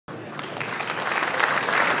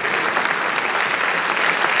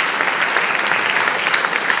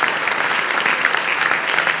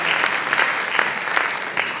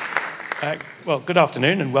Well, good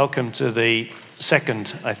afternoon and welcome to the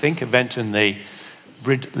second, I think, event in the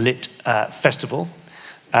BridLit Festival.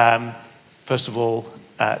 First of all,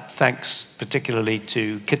 thanks particularly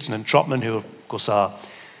to Kitson and Trotman, who of course are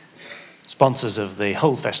sponsors of the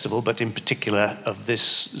whole festival, but in particular of this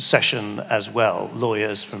session as well.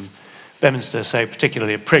 Lawyers from Bedminster say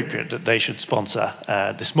particularly appropriate that they should sponsor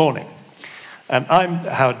this morning. I'm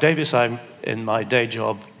Howard Davis. I'm in my day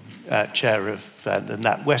job chair of the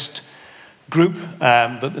NatWest Group,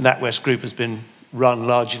 but the NatWest Group has been run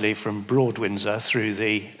largely from Broad Windsor through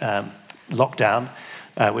the lockdown,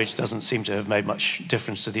 which doesn't seem to have made much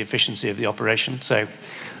difference to the efficiency of the operation. So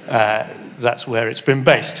that's where it's been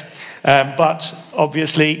based. But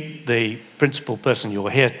obviously, the principal person you're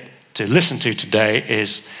here to listen to today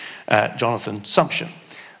is Jonathan Sumption.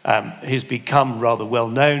 He's become rather well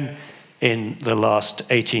known in the last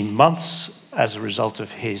 18 months as a result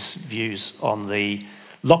of his views on the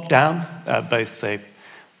lockdown, both the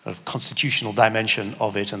constitutional dimension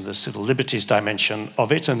of it and the civil liberties dimension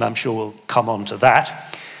of it, and I'm sure we'll come on to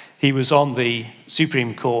that. He was on the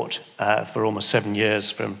Supreme Court for almost 7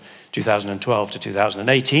 years, from 2012 to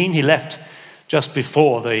 2018. He left just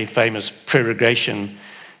before the famous prorogation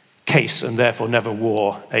case and therefore never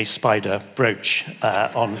wore a spider brooch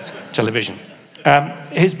on television.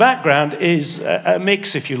 His background is a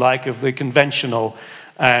mix, if you like, of the conventional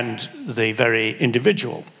and the very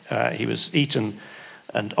individual. He was Eton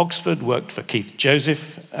and Oxford, worked for Keith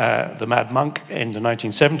Joseph, the Mad Monk, in the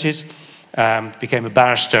 1970s, became a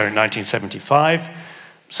barrister in 1975.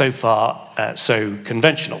 So far, so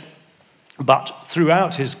conventional. But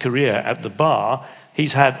throughout his career at the bar,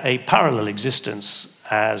 he's had a parallel existence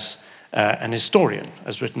as an historian,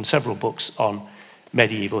 has written several books on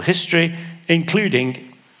medieval history,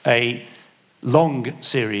 including a long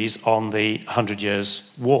series on the 100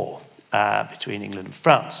 Years' War between England and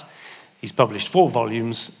France. He's published 4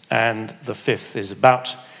 volumes, and the 5th is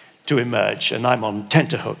about to emerge, and I'm on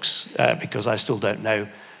tenterhooks because I still don't know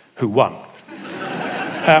who won.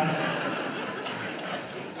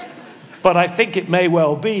 But I think it may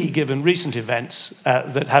well be, given recent events,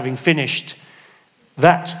 that having finished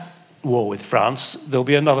that war with France, there'll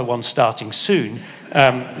be another one starting soon,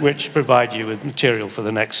 which provide you with material for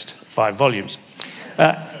the next 5 volumes.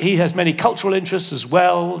 He has many cultural interests as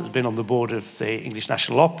well. He's been on the board of the English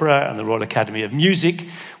National Opera and the Royal Academy of Music,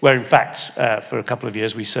 where in fact, for a couple of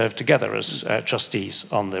years, we served together as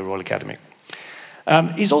trustees on the Royal Academy.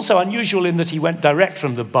 He's also unusual in that he went direct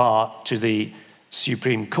from the bar to the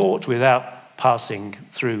Supreme Court without passing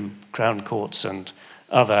through Crown Courts and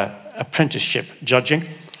other apprenticeship judging.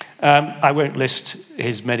 I won't list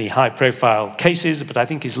his many high-profile cases, but I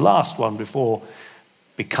think his last one before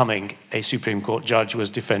becoming a Supreme Court judge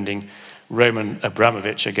was defending Roman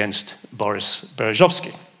Abramovich against Boris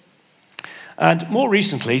Berezovsky. And more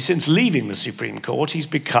recently, since leaving the Supreme Court, he's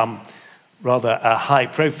become rather a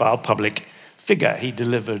high-profile public figure. He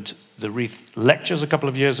delivered the Reith Lectures a couple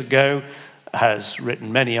of years ago, has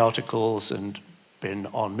written many articles and been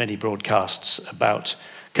on many broadcasts about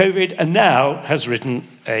COVID, and now has written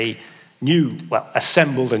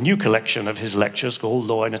assembled a new collection of his lectures called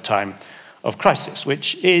Law in a Time of Crisis,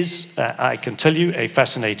 which is, I can tell you, a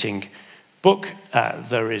fascinating book.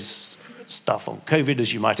 There is stuff on COVID,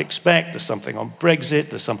 as you might expect. There's something on Brexit.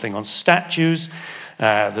 There's something on statues.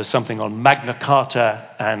 There's something on Magna Carta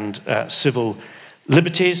and civil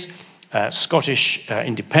liberties, Scottish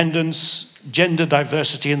independence, gender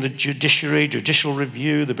diversity in the judiciary, judicial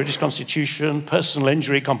review, the British Constitution, personal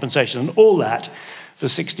injury compensation, and all that for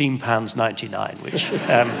 £16.99, which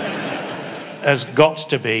has got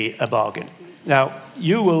to be a bargain. Now,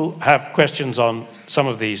 you will have questions on some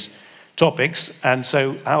of these topics, and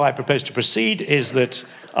so how I propose to proceed is that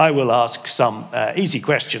I will ask some easy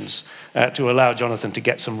questions to allow Jonathan to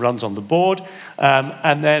get some runs on the board,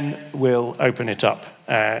 and then we'll open it up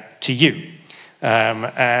to you.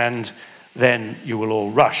 And then you will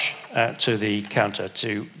all rush to the counter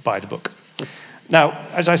to buy the book. Now,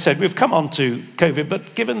 as I said, we've come on to COVID,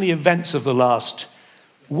 but given the events of the last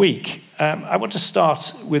week, I want to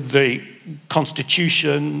start with the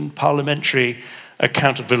Constitution, parliamentary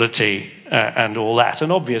accountability, and all that.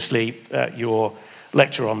 And obviously, your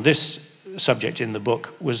lecture on this subject in the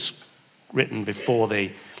book was written before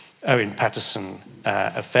the Owen Paterson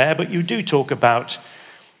affair, but you do talk about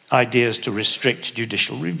ideas to restrict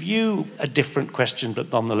judicial review, a different question,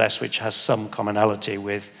 but nonetheless which has some commonality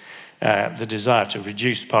with the desire to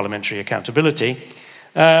reduce parliamentary accountability.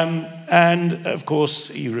 And of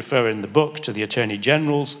course, you refer in the book to the Attorney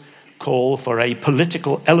General's call for a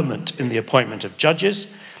political element in the appointment of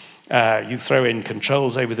judges. You throw in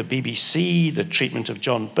controls over the BBC, the treatment of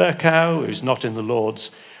John Bercow, who's not in the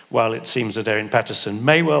Lords, while it seems that Owen Paterson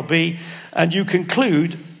may well be, and you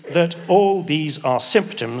conclude that all these are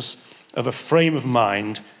symptoms of a frame of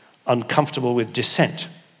mind uncomfortable with dissent,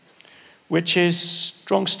 which is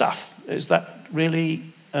strong stuff. Is that really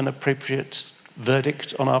an appropriate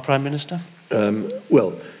verdict on our Prime Minister?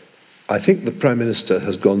 Well, I think the Prime Minister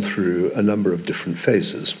has gone through a number of different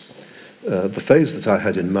phases. The phase that I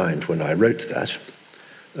had in mind when I wrote that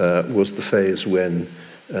was the phase when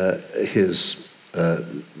his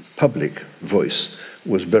public voice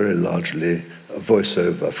was very largely a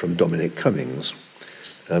voiceover from Dominic Cummings.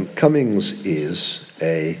 Cummings is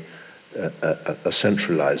a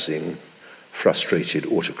centralizing, frustrated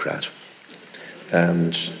autocrat,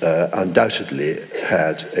 and undoubtedly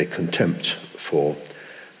had a contempt for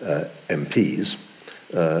MPs,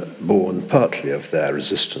 born partly of their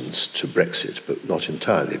resistance to Brexit, but not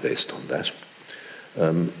entirely based on that.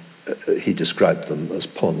 He described them as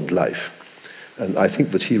pond life, and I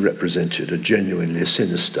think that he represented a genuinely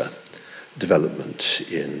sinister development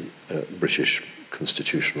in British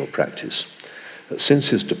constitutional practice. Since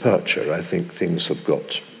his departure, I think things have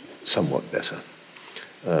got somewhat better.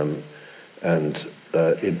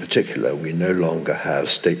 In particular, we no longer have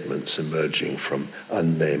statements emerging from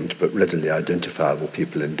unnamed but readily identifiable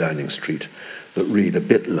people in Downing Street that read a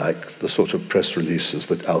bit like the sort of press releases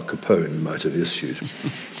that Al Capone might have issued.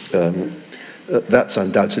 That's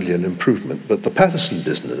undoubtedly an improvement, but the Paterson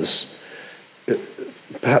business,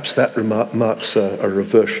 perhaps that marks a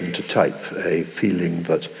reversion to type, a feeling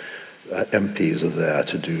that MPs are there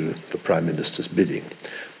to do the Prime Minister's bidding.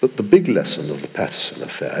 But the big lesson of the Paterson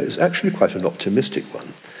affair is actually quite an optimistic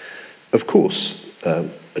one. Of course,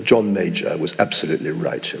 John Major was absolutely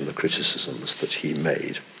right in the criticisms that he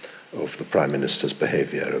made of the Prime Minister's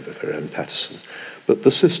behaviour over Owen Paterson, but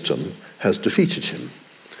the system has defeated him.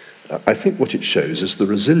 I think what it shows is the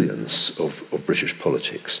resilience of British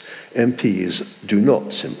politics. MPs do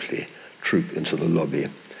not simply troop into the lobby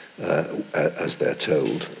as they're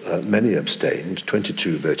told. Many abstained,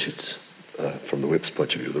 22 voted from the whip's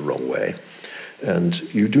point of view the wrong way, and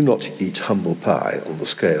you do not eat humble pie on the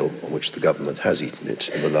scale on which the government has eaten it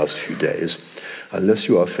in the last few days unless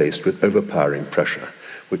you are faced with overpowering pressure,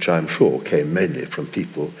 which I'm sure came mainly from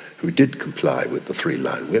people who did comply with the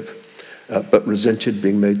three-line whip, but resented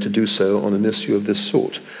being made to do so on an issue of this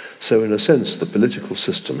sort. So in a sense, the political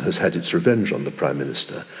system has had its revenge on the Prime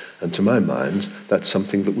Minister, and to my mind, that's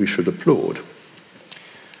something that we should applaud.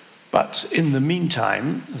 But in the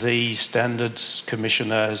meantime, the Standards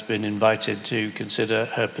Commissioner has been invited to consider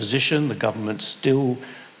her position. The government still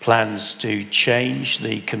plans to change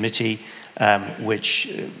the committee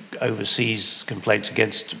which oversees complaints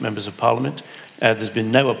against members of Parliament. There's been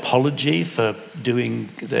no apology for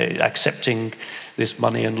accepting this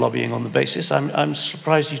money and lobbying on the basis. I'm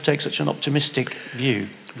surprised you take such an optimistic view.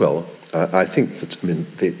 Well, I think that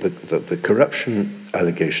the corruption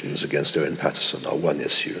allegations against Owen Paterson are one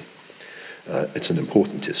issue. It's an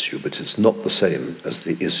important issue, but it's not the same as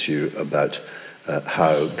the issue about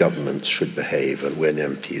how governments should behave and when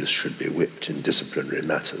MPs should be whipped in disciplinary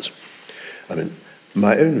matters. I mean,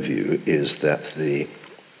 my own view is that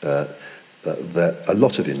a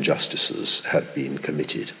lot of injustices have been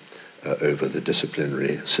committed over the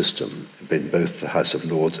disciplinary system in both the House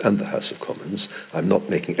of Lords and the House of Commons. I'm not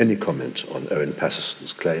making any comment on Owen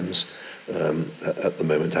Paterson's claims. At the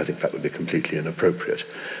moment, I think that would be completely inappropriate.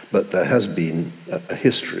 But there has been a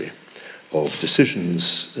history of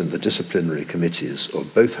decisions in the disciplinary committees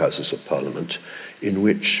of both Houses of Parliament in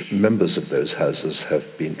which members of those houses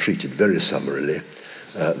have been treated very summarily.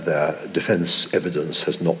 Their defence evidence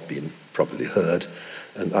has not been properly heard,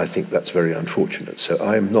 and I think that's very unfortunate. So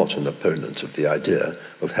I am not an opponent of the idea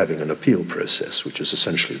of having an appeal process, which is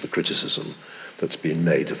essentially the criticism that's been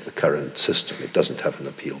made of the current system. It doesn't have an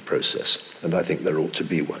appeal process, and I think there ought to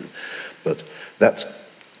be one. But that's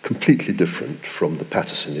completely different from the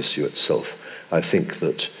Paterson issue itself. I think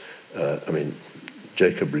that,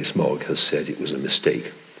 Jacob Rees-Mogg has said it was a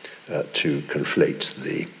mistake to conflate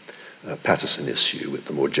the Paterson issue with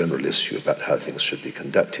the more general issue about how things should be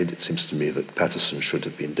conducted. It seems to me that Paterson should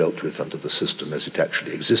have been dealt with under the system as it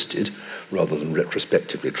actually existed, rather than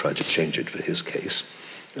retrospectively trying to change it for his case.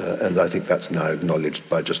 And I think that's now acknowledged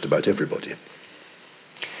by just about everybody.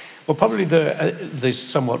 Well, probably the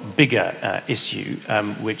somewhat bigger issue,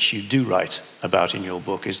 which you do write about in your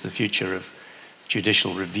book, is the future of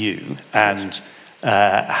judicial review and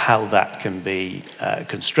how that can be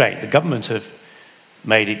constrained. The government have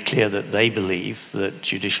made it clear that they believe that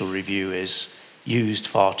judicial review is used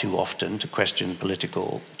far too often to question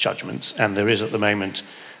political judgments, and there is at the moment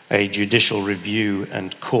a judicial review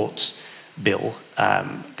and courts bill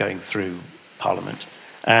going through Parliament.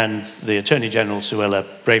 And the Attorney General, Suella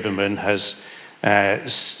Braverman, has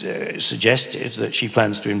suggested that she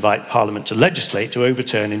plans to invite Parliament to legislate to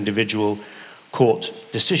overturn individual court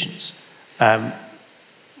decisions.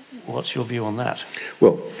 What's your view on that?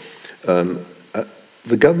 Well,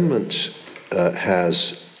 the government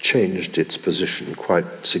has changed its position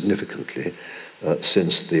quite significantly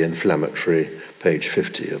since the inflammatory page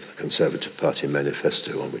 50 of the Conservative Party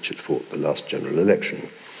manifesto on which it fought the last general election.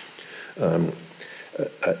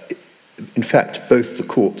 In fact, both the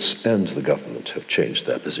courts and the government have changed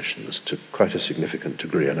their positions to quite a significant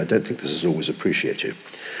degree, and I don't think this is always appreciated.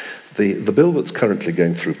 The bill that's currently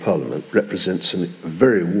going through Parliament represents a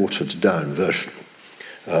very watered-down version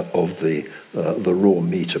of the raw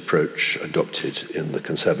meat approach adopted in the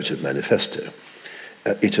Conservative manifesto.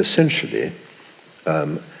 It essentially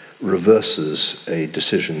reverses a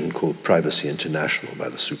decision called Privacy International by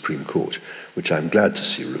the Supreme Court, which I'm glad to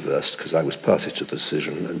see reversed because I was party to the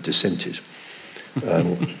decision and dissented.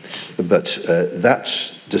 But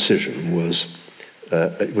that decision was,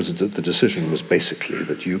 the decision was basically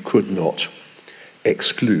that you could not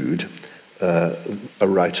exclude a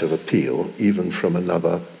right of appeal even from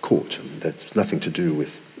another court. And that's nothing to do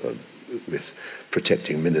with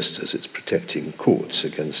protecting ministers, it's protecting courts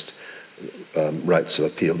against rights of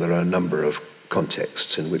appeal. There are a number of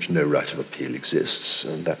contexts in which no right of appeal exists,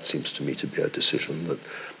 and that seems to me to be a decision that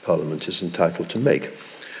Parliament is entitled to make.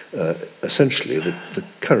 Essentially, the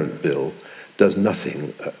current bill does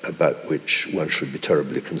nothing about which one should be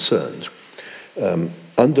terribly concerned.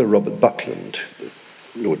 Under Robert Buckland,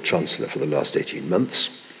 Lord Chancellor for the last 18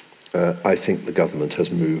 months, I think the government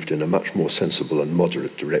has moved in a much more sensible and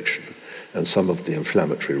moderate direction, and some of the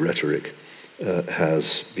inflammatory rhetoric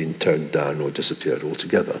has been toned down or disappeared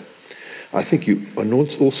altogether. I think one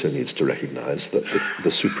also needs to recognize that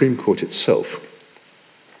the Supreme Court itself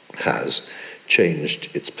has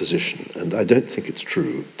changed its position, and I don't think it's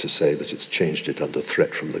true to say that it's changed it under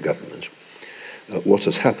threat from the government. What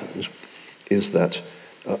has happened is that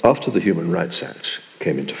after the Human Rights Act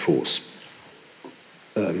came into force,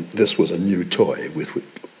 this was a new toy with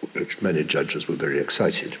which many judges were very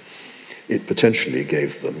excited. It potentially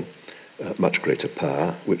gave them much greater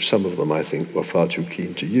power, which some of them, I think, were far too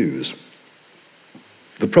keen to use.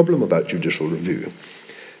 The problem about judicial review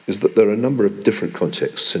is that there are a number of different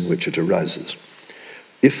contexts in which it arises.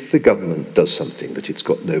 If the government does something that it's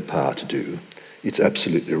got no power to do, it's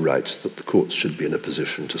absolutely right that the courts should be in a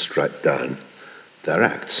position to strike down their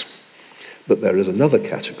acts. But there is another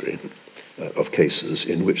category of cases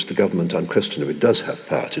in which the government unquestionably does have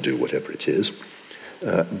power to do whatever it is,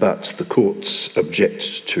 but the courts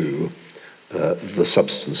object to the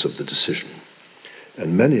substance of the decision.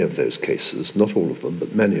 And many of those cases, not all of them,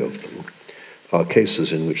 but many of them, are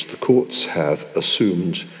cases in which the courts have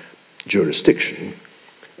assumed jurisdiction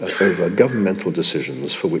over governmental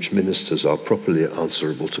decisions for which ministers are properly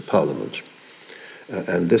answerable to Parliament.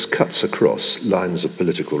 And this cuts across lines of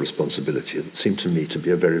political responsibility that seem to me to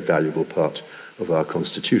be a very valuable part of our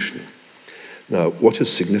Constitution. Now, what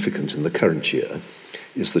is significant in the current year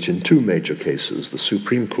is that in two major cases, the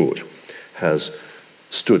Supreme Court has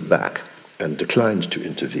stood back and declined to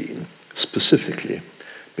intervene, specifically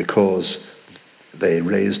because they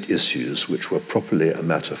raised issues which were properly a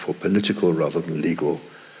matter for political rather than legal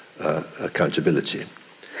accountability.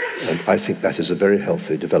 And I think that is a very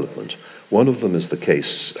healthy development. One of them is the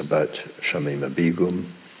case about Shamima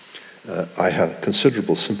Begum. I have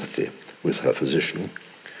considerable sympathy with her position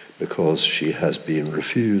because she has been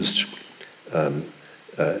refused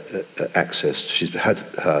access. She's had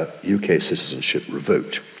her UK citizenship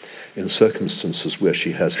revoked in circumstances where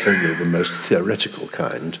she has only the most theoretical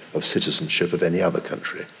kind of citizenship of any other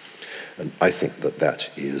country. And I think that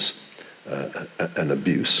that is an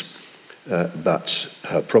abuse. But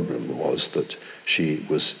her problem was that she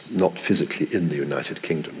was not physically in the United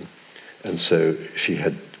Kingdom, and so she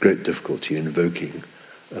had great difficulty invoking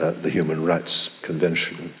the Human Rights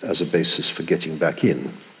Convention as a basis for getting back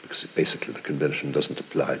in, because basically the convention doesn't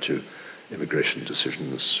apply to immigration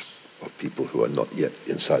decisions of people who are not yet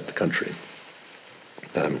inside the country.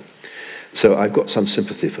 So I've got some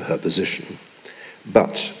sympathy for her position,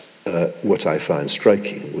 but what I find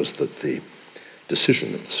striking was that the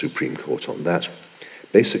decision of the Supreme Court on that,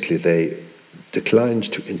 basically they declined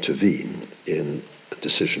to intervene in a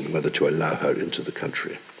decision whether to allow her into the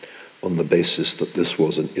country on the basis that this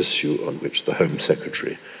was an issue on which the Home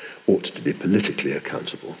Secretary ought to be politically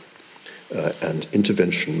accountable. And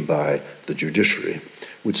intervention by the judiciary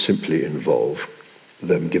would simply involve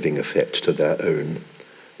them giving effect to their own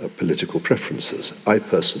political preferences. I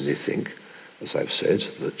personally think, as I've said,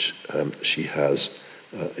 that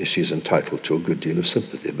she's entitled to a good deal of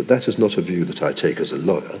sympathy, but that is not a view that I take as a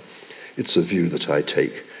lawyer. It's a view that I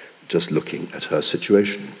take just looking at her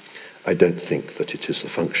situation. I don't think that it is the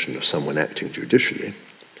function of someone acting judicially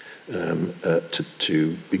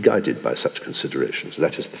to be guided by such considerations.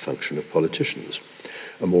 That is the function of politicians.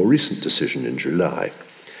 A more recent decision in July,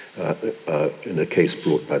 in a case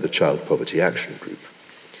brought by the Child Poverty Action Group,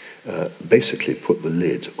 basically put the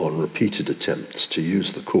lid on repeated attempts to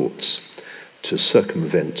use the courts to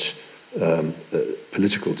circumvent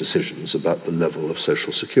political decisions about the level of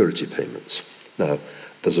social security payments. Now,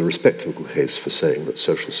 there's a respectable case for saying that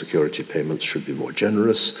social security payments should be more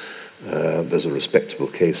generous. There's a respectable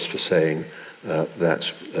case for saying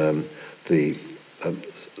that the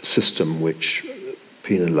system which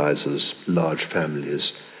penalizes large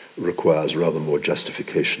families requires rather more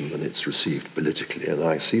justification than it's received politically, and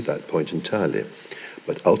I see that point entirely.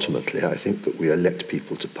 But ultimately, I think that we elect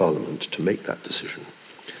people to Parliament to make that decision,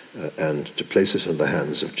 and to place it in the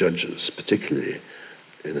hands of judges, particularly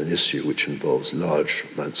in an issue which involves large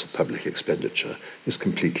amounts of public expenditure, is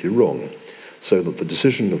completely wrong. So that the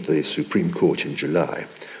decision of the Supreme Court in July,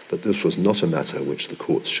 that this was not a matter which the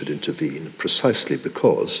courts should intervene, precisely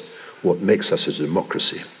because what makes us a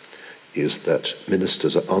democracy is that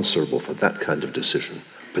ministers are answerable for that kind of decision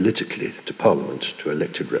politically to Parliament, to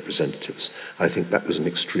elected representatives. I think that was an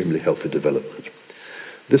extremely healthy development.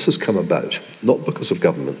 This has come about not because of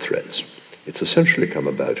government threats. It's essentially come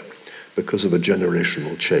about because of a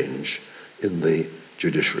generational change in the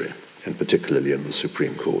judiciary, and particularly in the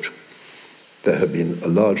Supreme Court. There have been a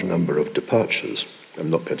large number of departures, I'm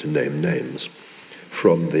not going to name names,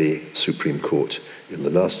 from the Supreme Court in the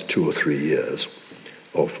last 2 or 3 years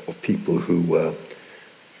of people who were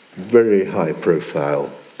very high-profile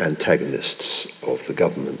antagonists of the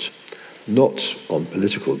government, not on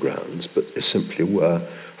political grounds, but simply were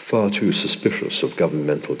far too suspicious of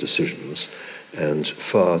governmental decisions and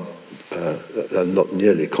not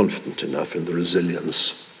nearly confident enough in the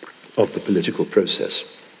resilience of the political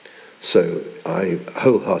process. So I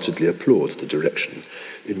wholeheartedly applaud the direction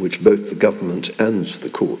in which both the government and the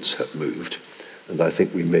courts have moved, and I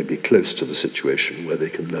think we may be close to the situation where they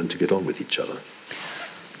can learn to get on with each other.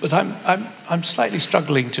 But I'm slightly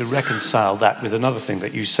struggling to reconcile that with another thing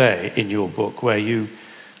that you say in your book, where you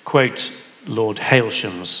quote Lord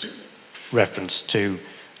Hailsham's reference to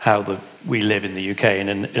how we live in the UK in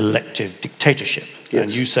an elective dictatorship. Yes.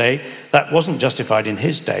 And you say that wasn't justified in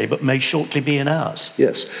his day, but may shortly be in ours.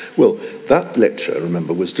 Yes. Well, that lecture,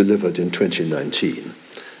 remember, was delivered in 2019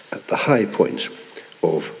 at the high point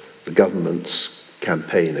of the government's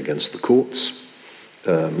campaign against the courts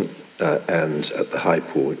and at the high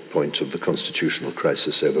point of the constitutional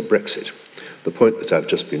crisis over Brexit. The point that I've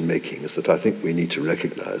just been making is that I think we need to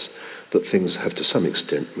recognise that things have to some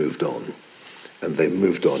extent moved on. And they've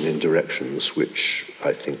moved on in directions which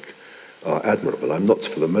I think are admirable. I'm not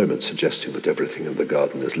for the moment suggesting that everything in the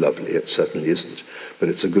garden is lovely. It certainly isn't. But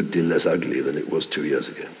it's a good deal less ugly than it was 2 years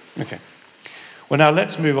ago. Okay. Well, now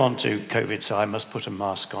let's move on to COVID, so I must put a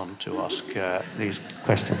mask on to ask these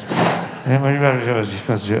questions.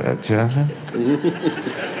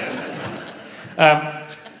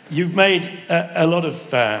 You've made a lot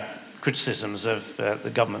of criticisms of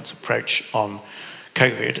the government's approach on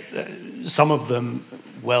COVID, some of them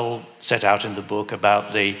well set out in the book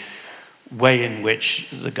about the way in which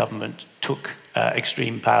the government took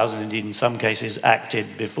extreme powers and indeed in some cases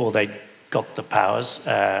acted before they got the powers,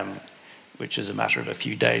 which is a matter of a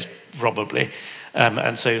few days probably.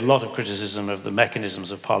 And so a lot of criticism of the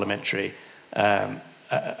mechanisms of parliamentary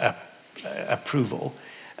approval.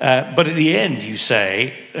 But at the end you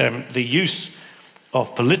say the use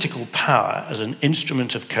of political power as an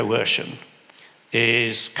instrument of coercion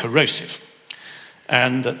is corrosive,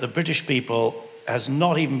 and that the British people has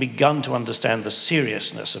not even begun to understand the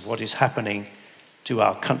seriousness of what is happening to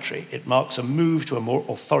our country. It marks a move to a more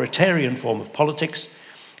authoritarian form of politics,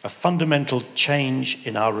 a fundamental change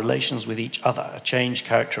in our relations with each other, a change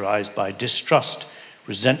characterized by distrust,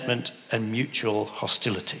 resentment, and mutual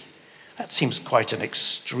hostility. That seems quite an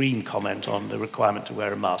extreme comment on the requirement to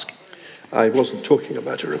wear a mask. I wasn't talking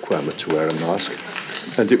about a requirement to wear a mask,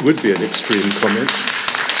 and it would be an extreme comment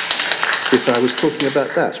if I was talking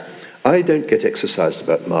about that. I don't get exercised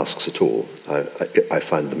about masks at all. I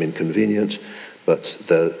find them inconvenient, but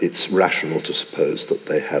it's rational to suppose that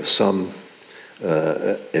they have some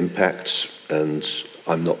impact, and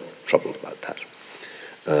I'm not troubled about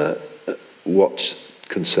that. What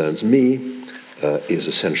concerns me is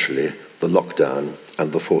essentially the lockdown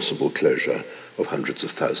and the forcible closure of hundreds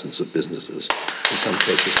of thousands of businesses, in some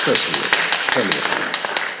cases personally, permanently.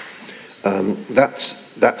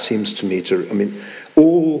 That seems to me to, I mean,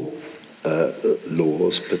 all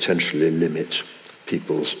laws potentially limit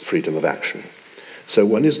people's freedom of action. So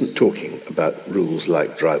one isn't talking about rules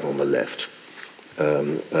like drive on the left.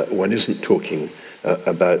 One isn't talking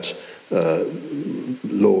about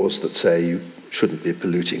laws that say you shouldn't be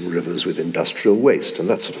polluting rivers with industrial waste and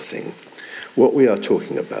that sort of thing. What we are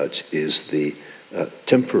talking about is the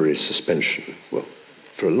temporary suspension, well,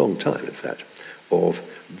 for a long time, in fact, of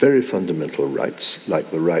very fundamental rights,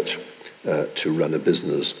 like the right to run a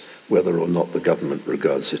business, whether or not the government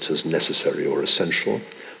regards it as necessary or essential,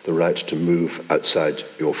 the right to move outside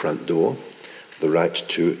your front door, the right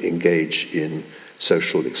to engage in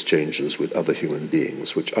social exchanges with other human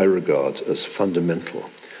beings, which I regard as fundamental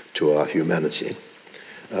to our humanity.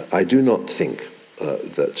 I do not think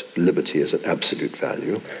that liberty is an absolute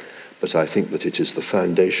value, but I think that it is the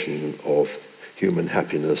foundation of human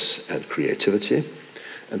happiness and creativity,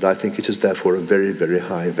 and I think it is therefore a very, very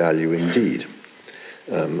high value indeed.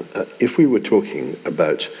 If we were talking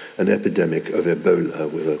about an epidemic of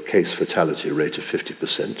Ebola with a case fatality rate of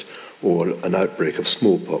 50%, or an outbreak of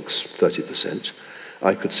smallpox, 30%,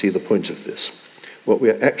 I could see the point of this. What we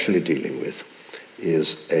are actually dealing with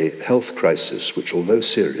is a health crisis which, although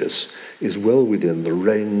serious, is well within the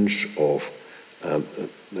range of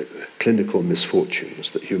the clinical misfortunes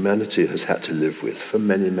that humanity has had to live with for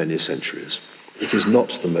many, many centuries. It is not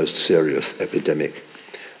the most serious epidemic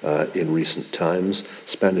in recent times.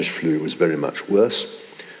 Spanish flu was very much worse,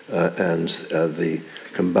 and the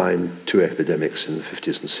combined two epidemics in the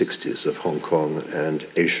 50s and 60s of Hong Kong and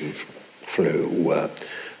Asian flu were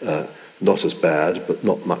not as bad, but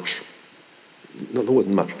not much. There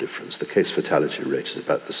wasn't much difference. The case fatality rate is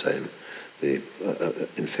about the same. The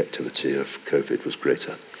infectivity of COVID was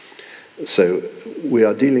greater. So we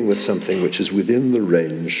are dealing with something which is within the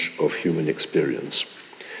range of human experience.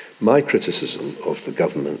 My criticism of the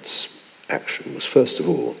government's action was, first of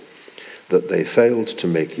all, that they failed to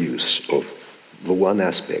make use of the one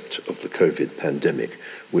aspect of the COVID pandemic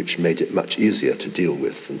which made it much easier to deal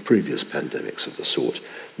with than previous pandemics of the sort,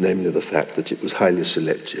 namely the fact that it was highly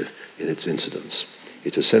selective in its incidence.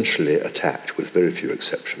 It essentially attacked, with very few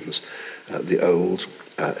exceptions, the old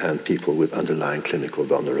and people with underlying clinical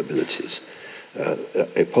vulnerabilities.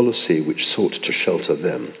 A policy which sought to shelter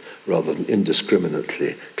them rather than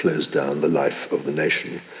indiscriminately close down the life of the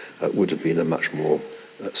nation would have been a much more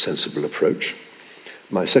sensible approach.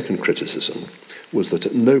 My second criticism was that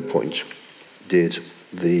at no point did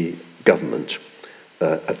the government,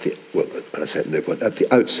 at the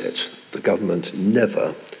outset, the government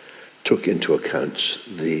never took into account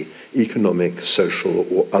the economic, social,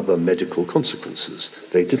 or other medical consequences.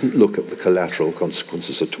 They didn't look at the collateral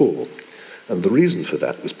consequences at all. And the reason for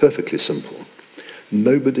that was perfectly simple.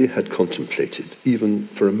 Nobody had contemplated, even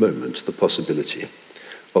for a moment, the possibility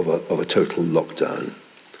of a total lockdown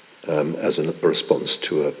as a response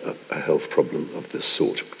to a health problem of this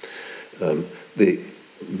sort. The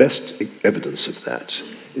best evidence of that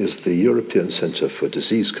is the European Centre for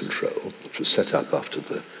Disease Control, which was set up after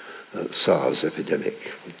the SARS epidemic,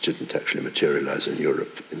 which didn't actually materialize in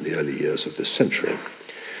Europe in the early years of this century.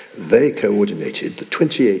 They coordinated the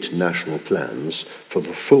 28 national plans for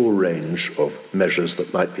the full range of measures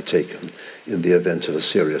that might be taken in the event of a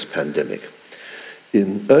serious pandemic.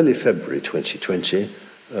 In early February 2020,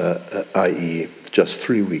 i.e. just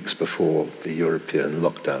 3 weeks before the European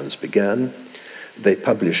lockdowns began, they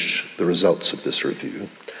published the results of this review.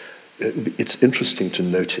 It's interesting to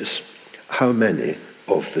notice how many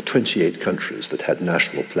of the 28 countries that had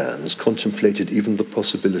national plans contemplated even the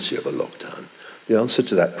possibility of a lockdown. The answer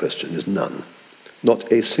to that question is none.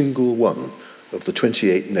 Not a single one of the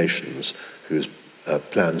 28 nations whose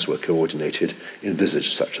plans were coordinated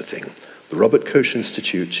envisaged such a thing. The Robert Koch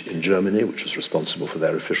Institute in Germany, which was responsible for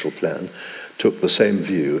their official plan, took the same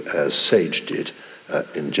view as SAGE did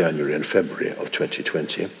in January and February of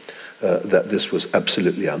 2020, that this was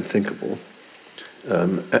absolutely unthinkable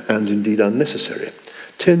and indeed unnecessary.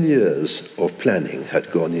 10 years of planning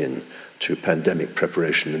had gone in to pandemic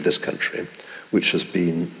preparation in this country, which has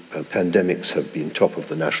been, pandemics have been top of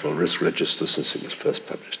the National Risk Register since it was first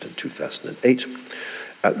published in 2008.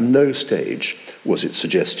 At no stage was it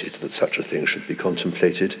suggested that such a thing should be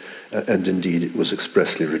contemplated, and indeed it was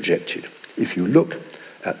expressly rejected. If you look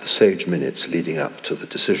at the SAGE minutes leading up to the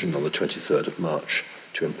decision on the 23rd of March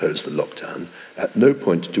to impose the lockdown, at no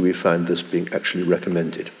point do we find this being actually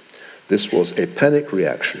recommended. This was a panic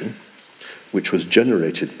reaction which was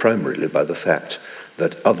generated primarily by the fact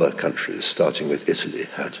that other countries, starting with Italy,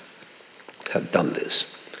 had done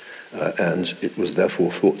this. and it was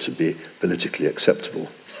therefore thought to be politically acceptable.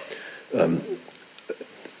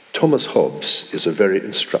 Thomas Hobbes is a very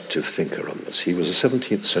instructive thinker on this. He was a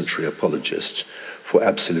 17th century apologist for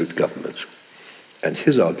absolute government. And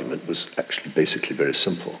his argument was actually basically very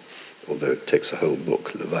simple, although it takes a whole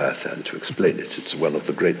book, Leviathan, to explain it. It's one of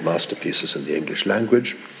the great masterpieces in the English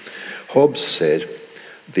language. Hobbes said,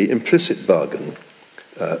 the implicit bargain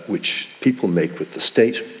which people make with the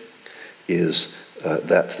state is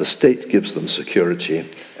that the state gives them security,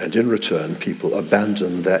 and in return people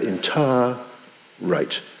abandon their entire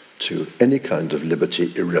right to any kind of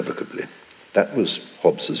liberty irrevocably. That was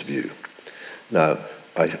Hobbes's view. Now,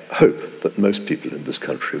 I hope that most people in this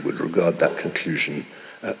country would regard that conclusion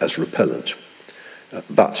as repellent,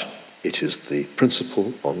 but it is the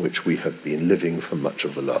principle on which we have been living for much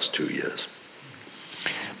of the last 2 years.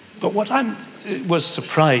 But what I was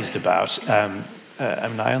surprised about, I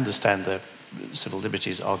mean, I understand the civil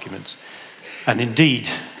liberties arguments, and indeed,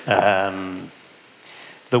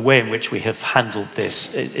 the way in which we have handled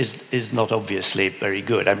this is not obviously very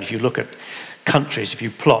good. I mean, if you look at countries, if you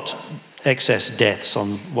plot excess deaths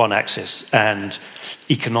on one axis and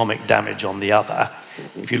economic damage on the other,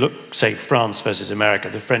 if you look, say, France versus America,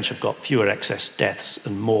 the French have got fewer excess deaths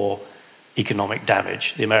and more economic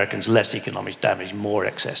damage. The Americans, less economic damage, more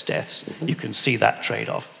excess deaths. You can see that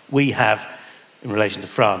trade-off. We have, in relation to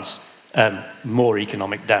France, more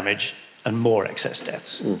economic damage and more excess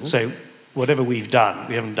deaths. So whatever we've done,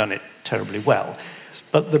 we haven't done it terribly well.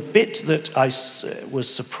 But the bit that I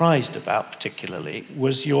was surprised about particularly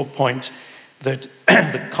was your point that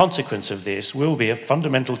the consequence of this will be a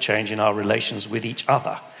fundamental change in our relations with each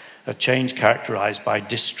other, a change characterized by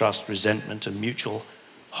distrust, resentment, and mutual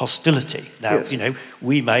hostility. Now, yes, you know,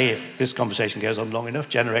 we may, if this conversation goes on long enough,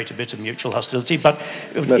 generate a bit of mutual hostility, but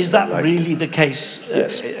is that really the case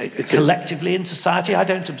collectively in society? I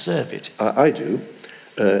don't observe it. I do.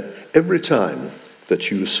 Every time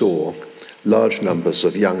that you saw large numbers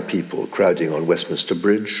of young people crowding on Westminster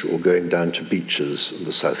Bridge or going down to beaches on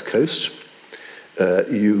the south coast,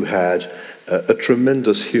 you had a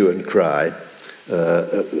tremendous hue and cry,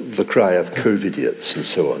 the cry of COVIDiots and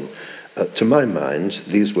so on. To my mind,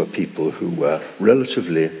 these were people who were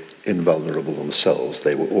relatively invulnerable themselves.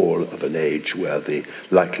 They were all of an age where the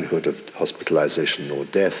likelihood of hospitalization or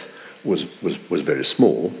death was very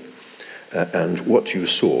small. And what you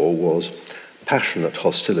saw was passionate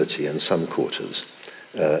hostility in some quarters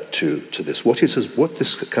to this. What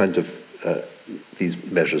this kind of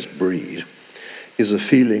these measures breed is a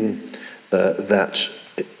feeling that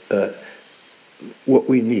what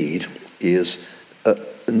we need is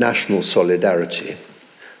national solidarity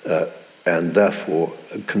and therefore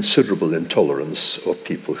a considerable intolerance of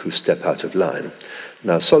people who step out of line.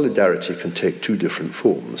 Now, solidarity can take two different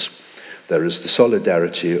forms. There is the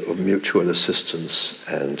solidarity of mutual assistance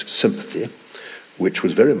and sympathy, which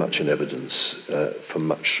was very much in evidence for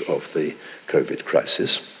much of the COVID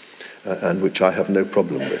crisis, and which I have no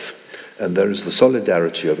problem with. And there is the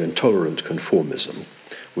solidarity of intolerant conformism,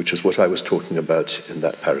 which is what I was talking about in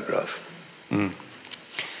that paragraph.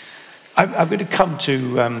 I'm going to come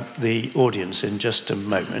to the audience in just a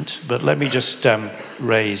moment, but let me just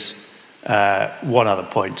raise one other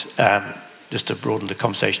point, just to broaden the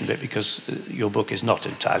conversation a bit, because your book is not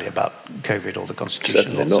entirely about COVID or the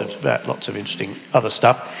Constitution. Lots of interesting other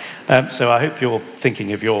stuff. So I hope you're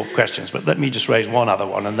thinking of your questions, but let me just raise one other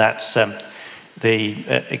one, and that's the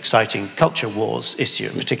exciting culture wars issue,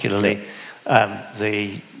 particularly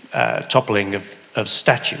the toppling of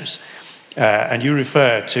statues. And you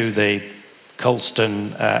refer to the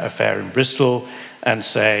Colston affair in Bristol and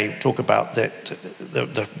talk about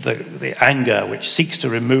the anger which seeks to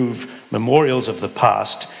remove memorials of the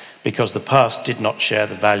past because the past did not share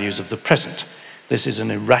the values of the present. This is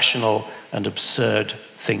an irrational and absurd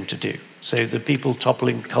thing to do. So the people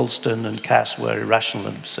toppling Colston and Cass were irrational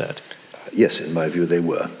and absurd. Yes, in my view they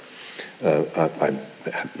were. I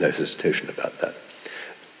have no hesitation about that.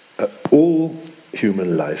 All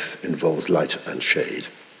human life involves light and shade.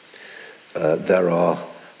 There are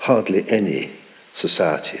hardly any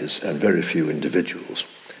societies and very few individuals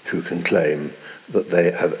who can claim that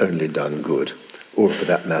they have only done good, or for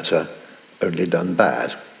that matter, only done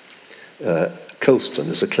bad. Colston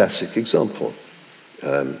is a classic example.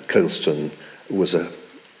 Colston was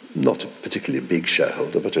not a particularly big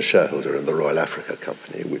shareholder, but a shareholder in the Royal Africa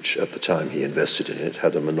Company, which at the time he invested in it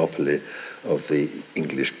had a monopoly of the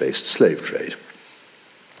English-based slave trade.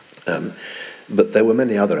 But there were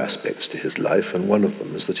many other aspects to his life, and one of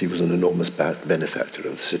them is that he was an enormous benefactor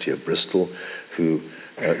of the city of Bristol, who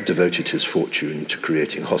devoted his fortune to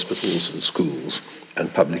creating hospitals and schools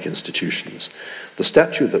and public institutions. The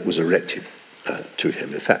statue that was erected to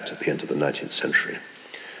him, in fact, at the end of the 19th century,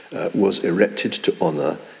 was erected to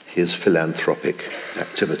honor his philanthropic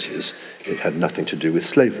activities. It had nothing to do with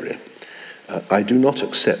slavery. I do not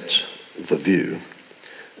accept the view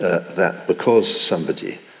that because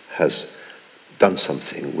somebody has done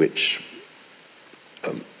something which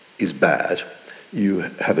is bad, you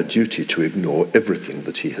have a duty to ignore everything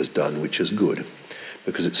that he has done which is good.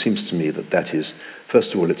 Because it seems to me that that is,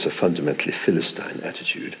 first of all, it's a fundamentally Philistine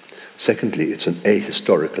attitude. Secondly, it's an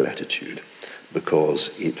ahistorical attitude,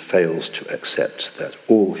 because it fails to accept that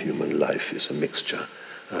all human life is a mixture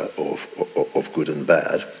of good and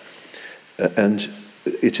bad. And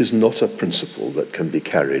it is not a principle that can be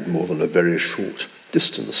carried more than a very short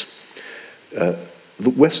distance. The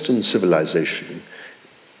Western civilization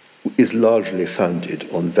is largely founded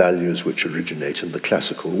on values which originate in the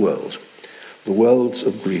classical world. The worlds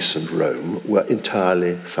of Greece and Rome were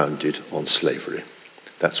entirely founded on slavery.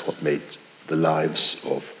 That's what made the lives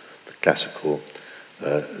of the classical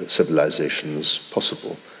civilizations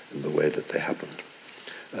possible in the way that they happened.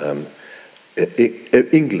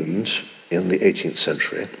 England in the 18th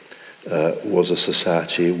century was a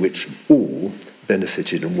society which all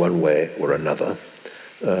benefited in one way or another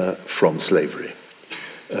from slavery.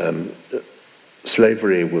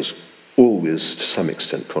 Slavery was always to some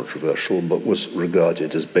extent controversial, but was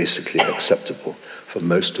regarded as basically acceptable for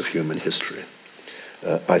most of human history.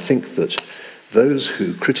 I think that those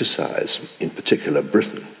who criticize, in particular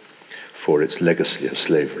Britain, for its legacy of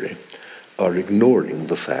slavery, are ignoring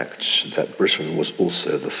the fact that Britain was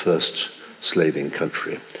also the first slaving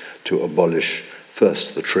country to abolish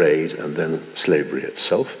first the trade and then slavery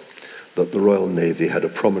itself, that the Royal Navy had a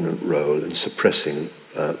prominent role in suppressing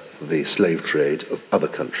the slave trade of other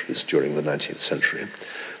countries during the 19th century.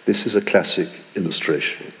 This is a classic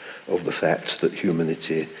illustration of the fact that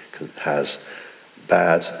humanity has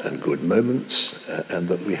bad and good moments, and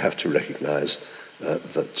that we have to recognize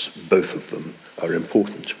that both of them are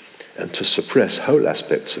important. And to suppress whole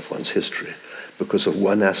aspects of one's history because of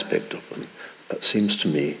one aspect of them seems to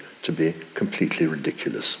me to be completely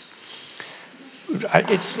ridiculous.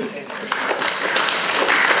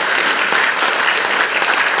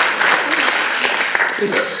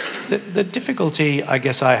 The difficulty, I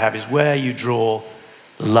guess, I have is where you draw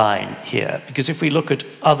the line here. Because if we look at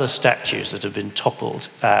other statues that have been toppled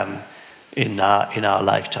in our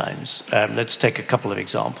lifetimes, let's take a couple of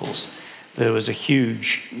examples. There was a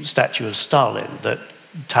huge statue of Stalin that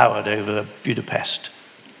towered over Budapest,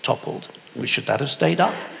 toppled. Should that have stayed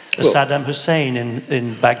up? Saddam Hussein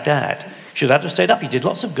in Baghdad, should that have stayed up? He did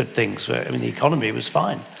lots of good things. The economy was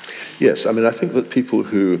fine. Yes, I think that people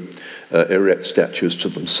who erect statues to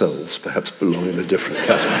themselves perhaps belong in a different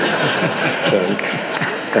category.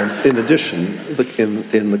 And in addition,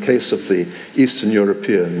 in the case of the Eastern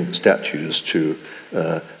European statues to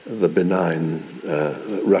the benign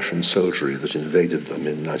Russian soldiery that invaded them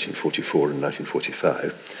in 1944 and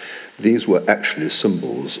 1945, these were actually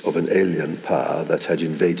symbols of an alien power that had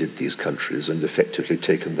invaded these countries and effectively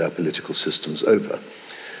taken their political systems over.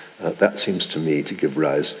 That seems to me to give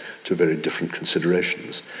rise to very different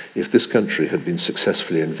considerations. If this country had been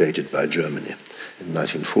successfully invaded by Germany in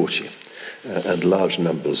 1940, and large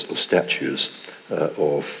numbers of statues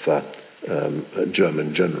of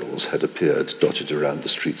German generals had appeared dotted around the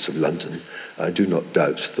streets of London, I do not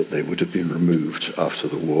doubt that they would have been removed after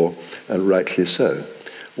the war, and rightly so.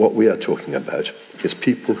 What we are talking about is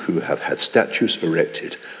people who have had statues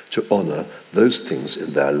erected to honor those things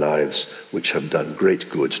in their lives which have done great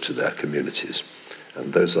good to their communities.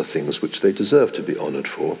 And those are things which they deserve to be honored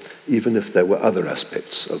for, even if there were other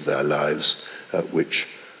aspects of their lives which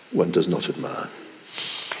one does not admire.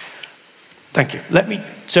 Thank you. Let me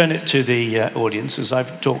turn it to the audience, as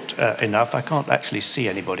I've talked enough. I can't actually see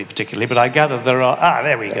anybody particularly, but I gather there are...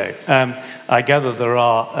 there we go. I gather there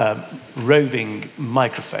are roving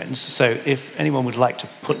microphones, so if anyone would like to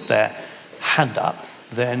put their hand up,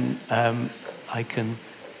 then I can...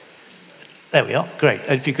 There we are. Great.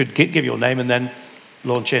 If you could give your name and then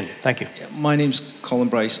launch in. Thank you. Yeah, my name's Colin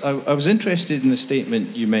Bryce. I was interested in the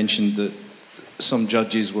statement you mentioned that some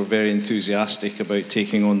judges were very enthusiastic about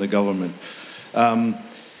taking on the government.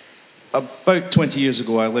 About 20 years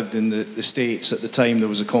ago, I lived in the States. At the time, there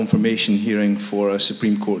was a confirmation hearing for a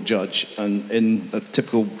Supreme Court judge, and in a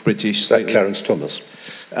typical British... Is that Clarence Thomas?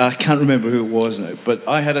 I can't remember who it was now, but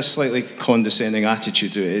I had a slightly condescending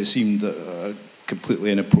attitude to it. It seemed a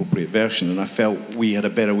completely inappropriate version, and I felt we had a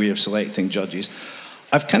better way of selecting judges.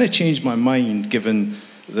 I've kind of changed my mind, given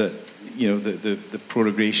that the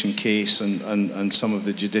prorogation case and some of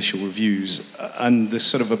the judicial reviews and the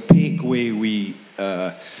sort of opaque way we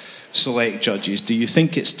select judges, do you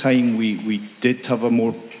think it's time we did have a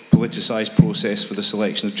more politicised process for the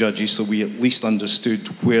selection of judges, so we at least understood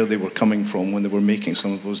where they were coming from when they were making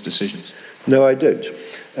some of those decisions? No, I don't.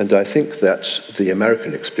 And I think that the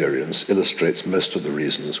American experience illustrates most of the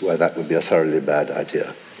reasons why that would be a thoroughly bad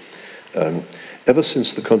idea. Ever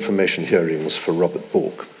since the confirmation hearings for Robert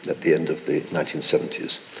Bork at the end of the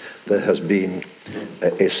 1970s, there has been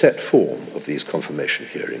a set form of these confirmation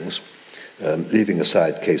hearings, leaving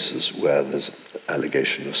aside cases where there's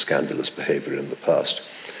allegation of scandalous behavior in the past.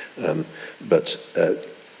 But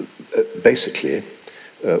basically,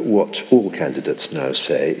 what all candidates now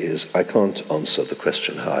say is, I can't answer the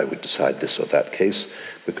question how I would decide this or that case,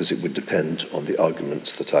 because it would depend on the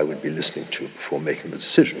arguments that I would be listening to before making the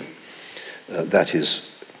decision. That is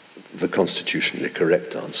the constitutionally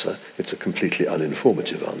correct answer. It's a completely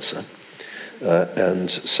uninformative answer.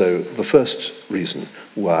 And so the first reason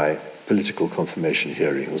why political confirmation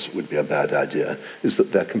hearings would be a bad idea is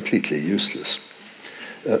that they're completely useless.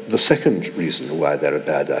 The second reason why they're a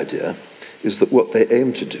bad idea is that what they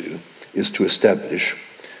aim to do is to establish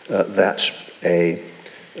that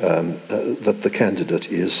the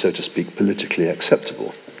candidate is, so to speak, politically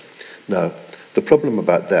acceptable. Now, the problem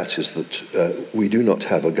about that is that we do not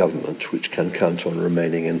have a government which can count on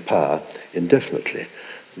remaining in power indefinitely,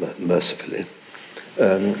 mercifully.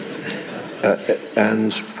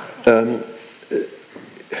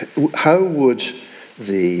 How would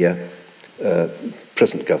the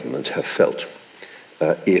present government have felt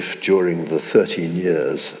if during the 13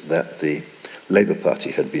 years that the Labour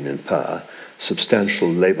Party had been in power, substantial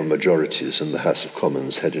Labour majorities in the House of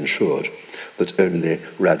Commons had ensured that only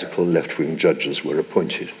radical left-wing judges were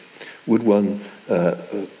appointed? Would one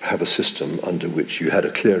have a system under which you had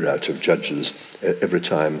a clear-out of judges every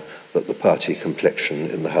time that the party complexion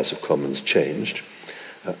in the House of Commons changed?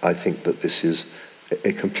 I think that this is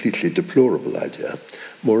a completely deplorable idea.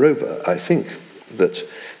 Moreover, I think that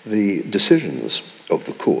the decisions of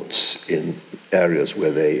the courts in areas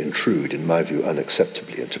where they intrude, in my view,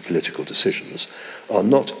 unacceptably into political decisions, are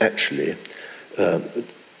not actually,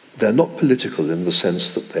 they're not political in the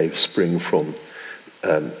sense that they spring from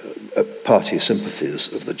party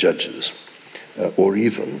sympathies of the judges, or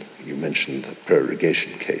even, you mentioned the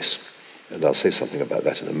prorogation case, and I'll say something about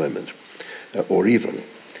that in a moment, or even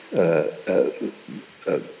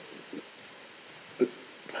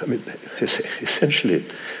I mean, essentially,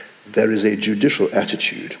 there is a judicial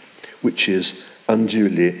attitude which is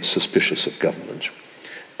unduly suspicious of government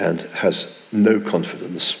and has no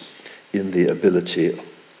confidence in the ability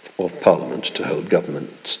of Parliament to hold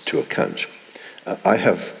government to account. I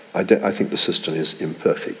think the system is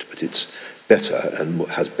imperfect, but it's better and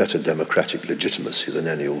has better democratic legitimacy than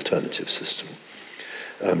any alternative system.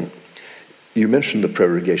 You mentioned the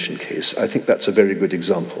prorogation case. I think that's a very good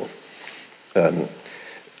example.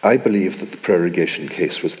 I believe that the prorogation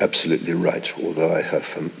case was absolutely right, although I have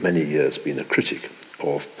for many years been a critic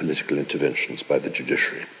of political interventions by the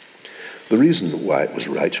judiciary. The reason why it was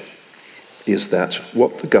right is that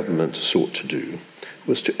what the government sought to do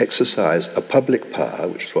was to exercise a public power,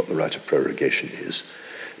 which is what the right of prorogation is,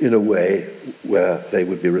 in a way where they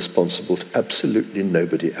would be responsible to absolutely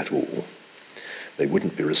nobody at all. They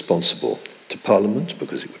wouldn't be responsible to Parliament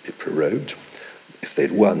because it would be prorogued. If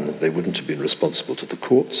they'd won, they wouldn't have been responsible to the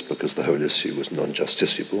courts because the whole issue was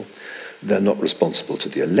non-justiciable. They're not responsible to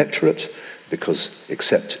the electorate because,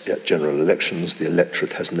 except at general elections, the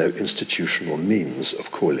electorate has no institutional means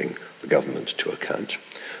of calling the government to account.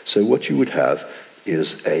 So what you would have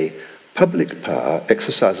is a public power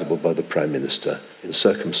exercisable by the Prime Minister in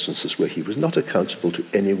circumstances where he was not accountable to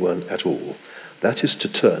anyone at all. That is to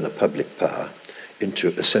turn a public power into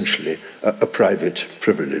essentially a private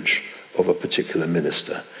privilege of a particular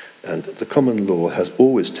minister. And the common law has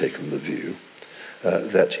always taken the view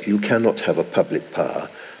that you cannot have a public power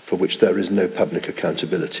for which there is no public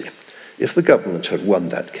accountability. If the government had won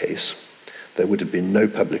that case, there would have been no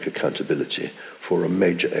public accountability for a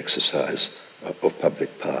major exercise of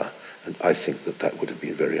public power. And I think that that would have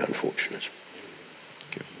been very unfortunate.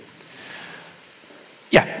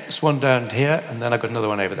 Yeah, there's one down here, and then I've got another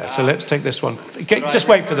one over there. So let's take this one. Just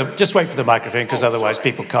wait for the microphone, because otherwise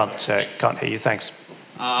people can't hear you. Thanks.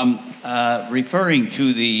 Referring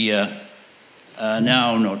to the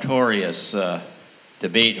now notorious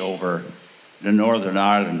debate over the Northern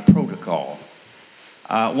Ireland Protocol,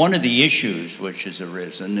 one of the issues which has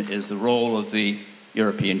arisen is the role of the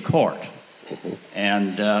European Court,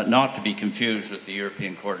 and not to be confused with the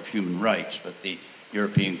European Court of Human Rights, but the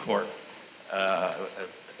European Court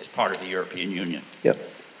as part of the European Union. Yep.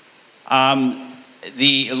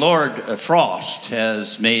 the Lord Frost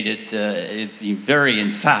has made it very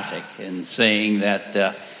emphatic in saying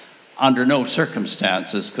that under no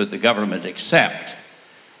circumstances could the government accept,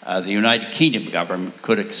 the United Kingdom government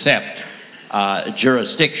could accept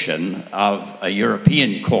jurisdiction of a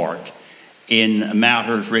European court in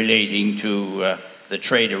matters relating to the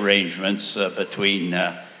trade arrangements between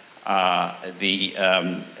the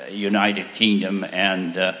United Kingdom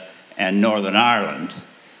and Northern Ireland.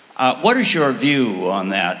 What is your view on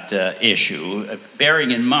that issue,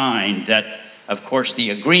 bearing in mind that, of course, the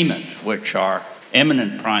agreement which our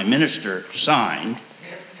eminent Prime Minister signed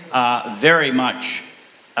very much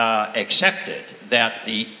accepted that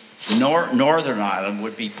the Northern Ireland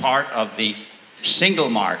would be part of the single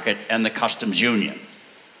market and the customs union?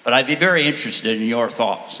 But I'd be very interested in your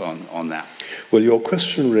thoughts on that. Well, your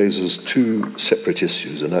question raises two separate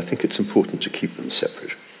issues, and I think it's important to keep them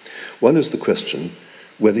separate. One is the question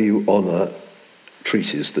whether you honour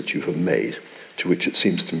treaties that you have made, to which it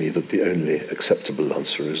seems to me that the only acceptable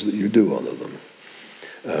answer is that you do honour them.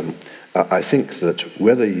 I think that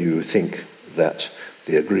whether you think that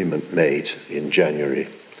the agreement made in January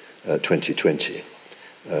 2020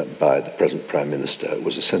 by the present Prime Minister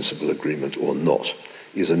was a sensible agreement or not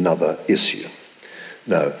is another issue.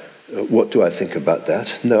 Now, what do I think about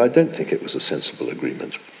that? No, I don't think it was a sensible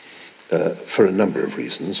agreement for a number of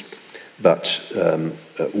reasons, but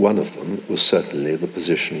one of them was certainly the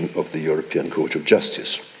position of the European Court of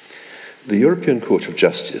Justice. The European Court of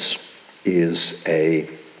Justice is a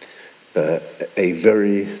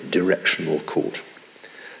very directional court.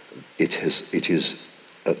 It is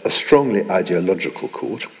a strongly ideological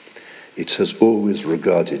court. It has always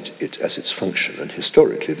regarded it as its function, and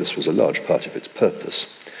historically this was a large part of its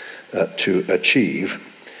purpose, to achieve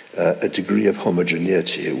a degree of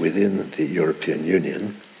homogeneity within the European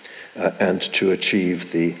Union and to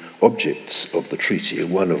achieve the objects of the treaty,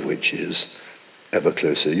 one of which is ever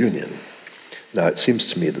closer union. Now, it seems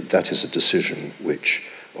to me that that is a decision which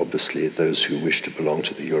obviously those who wish to belong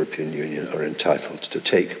to the European Union are entitled to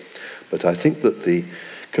take. But I think that the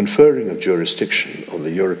conferring of jurisdiction on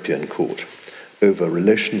the European Court over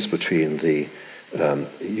relations between the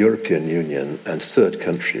European Union and third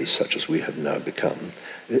countries, such as we have now become,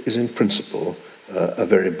 is in principle a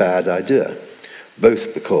very bad idea,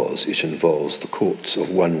 both because it involves the courts of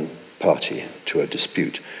one party to a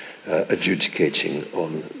dispute adjudicating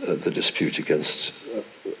on the dispute against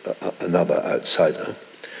another outsider,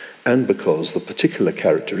 and because the particular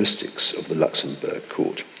characteristics of the Luxembourg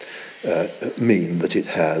Court mean that it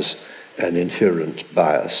has an inherent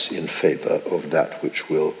bias in favour of that which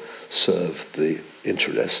will serve the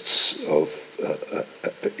interests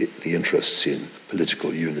in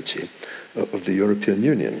political unity of the European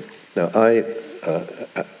Union. Now, I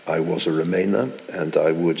was a Remainer, and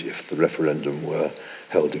I would, if the referendum were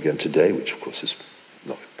held again today, which of course is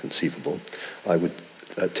not conceivable, I would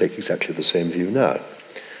take exactly the same view now.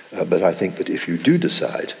 But I think that if you do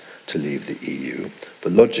decide to leave the EU, the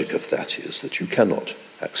logic of that is that you cannot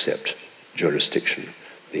accept jurisdiction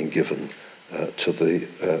being given to the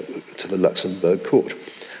Luxembourg Court.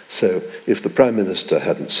 So if the Prime Minister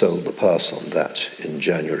hadn't sold the pass on that in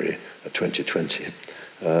January 2020,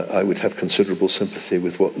 I would have considerable sympathy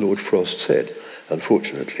with what Lord Frost said.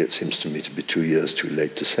 Unfortunately, it seems to me to be 2 years too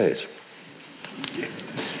late to say it.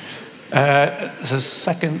 There's a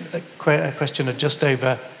second question just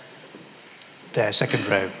over there, second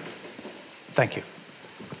row. Thank you.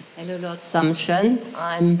 Hello, Lord Sumption.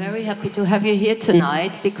 I'm very happy to have you here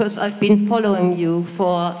tonight because I've been following you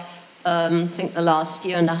for, I think, the last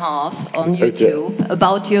year and a half on YouTube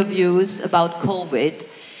about your views about COVID.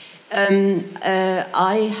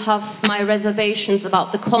 I have my reservations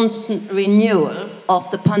about the constant renewal of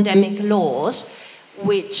the pandemic laws,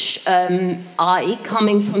 which I,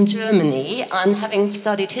 coming from Germany and having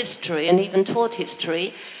studied history and even taught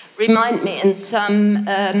history, remind me in some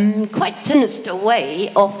quite sinister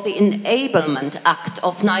way of the Enablement Act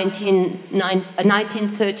of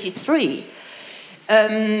 1933.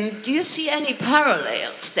 Do you see any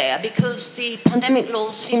parallels there? Because the pandemic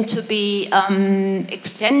laws seem to be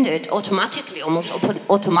extended automatically, almost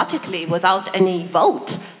automatically, without any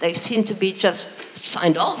vote. They seem to be just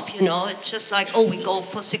signed off, you know. It's just like, oh, we go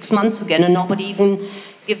for 6 months again, and nobody even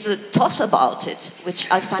gives a toss about it, which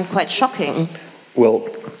I find quite shocking. Well,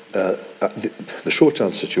 the short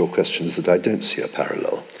answer to your question is that I don't see a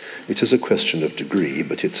parallel. It is a question of degree,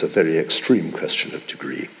 but it's a very extreme question of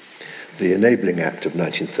degree. The Enabling Act of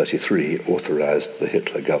 1933 authorized the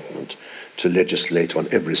Hitler government to legislate on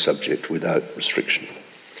every subject without restriction.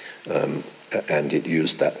 And it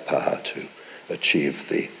used that power to achieve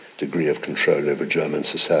the degree of control over German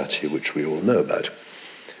society, which we all know about.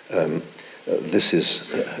 This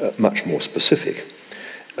is much more specific.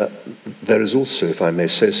 There is also, if I may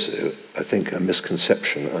say so, I think a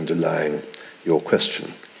misconception underlying your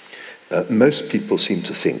question. Most people seem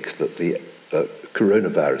to think that the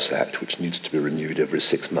Coronavirus Act, which needs to be renewed every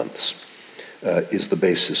 6 months, is the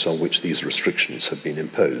basis on which these restrictions have been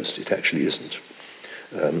imposed. It actually isn't.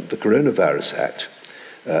 The Coronavirus Act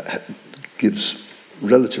gives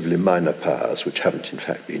relatively minor powers which haven't in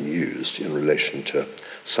fact been used in relation to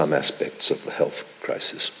some aspects of the health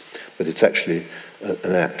crisis. But it's actually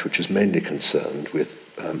an act which is mainly concerned with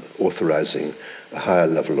authorizing a higher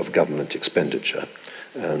level of government expenditure,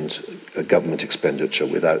 and a government expenditure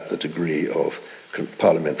without the degree of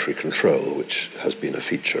parliamentary control which has been a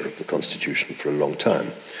feature of the Constitution for a long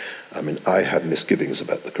time. I mean, I have misgivings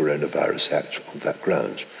about the Coronavirus Act on that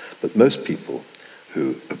ground, but most people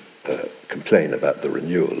who complain about the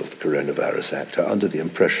renewal of the Coronavirus Act are under the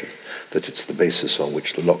impression that it's the basis on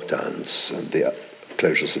which the lockdowns and the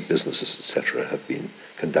closures of businesses, etc., have been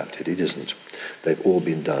conducted. It isn't. They've all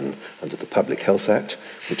been done under the Public Health Act,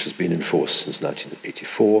 which has been in force since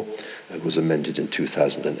 1984 and was amended in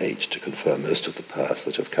 2008 to confer most of the powers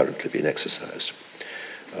that have currently been exercised.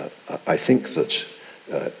 I think that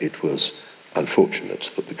it was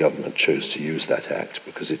unfortunate that the government chose to use that act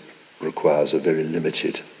because it requires a very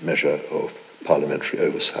limited measure of parliamentary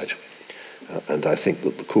oversight. And I think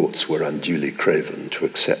that the courts were unduly craven to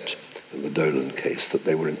accept in the Dolan case that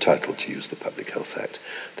they were entitled to use the Public Health Act.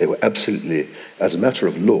 They were absolutely, as a matter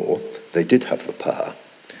of law, they did have the power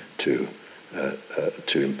to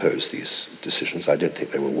impose these decisions. I don't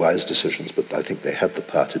think they were wise decisions, but I think they had the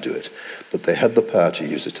power to do it. But they had the power to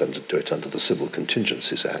use it do it under the Civil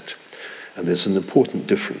Contingencies Act. And there's an important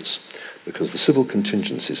difference, because the Civil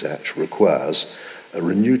Contingencies Act requires a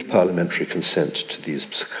renewed parliamentary consent to these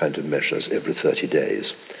kind of measures every 30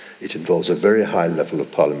 days. It involves a very high level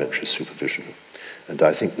of parliamentary supervision. And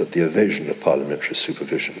I think that the evasion of parliamentary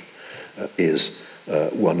supervision is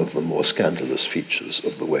one of the more scandalous features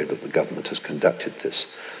of the way that the government has conducted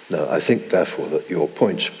this. Now, I think, therefore, that your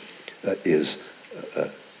point is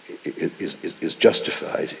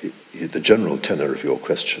justified. The general tenor of your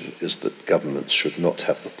question is that governments should not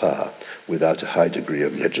have the power, without a high degree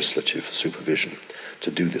of legislative supervision,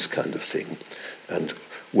 to do this kind of thing. And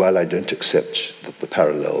while I don't accept that the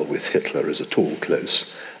parallel with Hitler is at all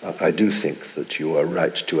close, I do think that you are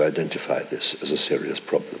right to identify this as a serious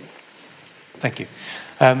problem. Thank you.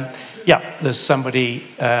 Yeah, there's somebody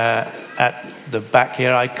at the back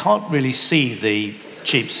here. I can't really see the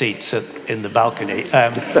cheap seats in the balcony,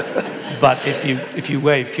 but if you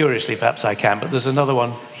wave furiously, perhaps I can. But there's another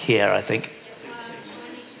one here, I think.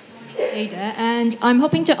 And I'm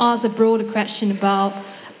hoping to ask a broader question about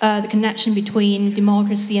the connection between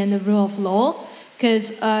democracy and the rule of law,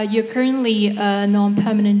 because you're currently a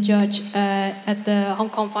non-permanent judge at the Hong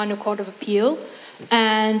Kong Final Court of Appeal,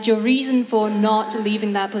 and your reason for not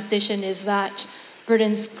leaving that position is that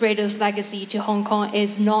Britain's greatest legacy to Hong Kong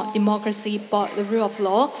is not democracy but the rule of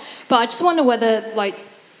law. But I just wonder whether,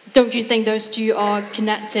 don't you think those two are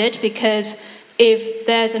connected? Because if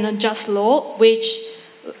there's an unjust law, which,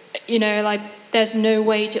 there's no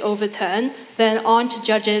way to overturn, then aren't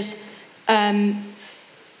judges, aren't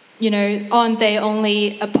they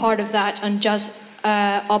only a part of that unjust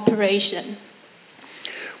operation?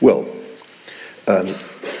 Well,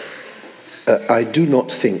 I do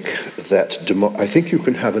not think that I think you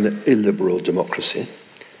can have an illiberal democracy.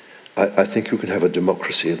 I think you can have a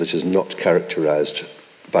democracy that is not characterized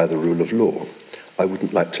by the rule of law. I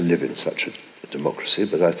wouldn't like to live in such a democracy,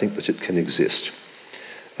 but I think that it can exist.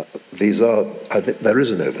 I think there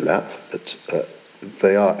is an overlap, but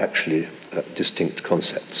they are actually distinct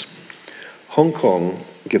concepts. Hong Kong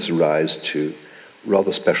gives rise to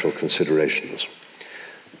rather special considerations.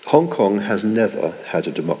 Hong Kong has never had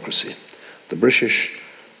a democracy. The British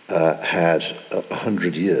had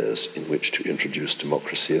 100 years in which to introduce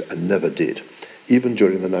democracy and never did. Even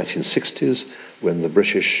during the 1960s, when the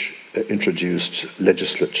British introduced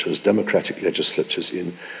legislatures, democratic legislatures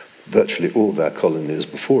in virtually all their colonies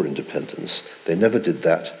before independence, they never did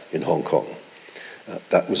that in Hong Kong.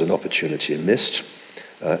 That was an opportunity missed,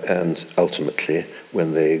 and ultimately,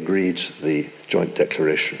 when they agreed the joint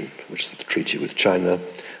declaration, which is the treaty with China,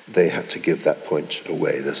 they had to give that point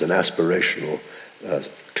away. There's an aspirational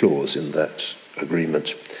clause in that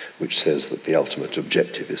agreement which says that the ultimate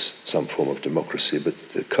objective is some form of democracy, but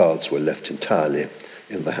the cards were left entirely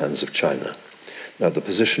in the hands of China. Now, the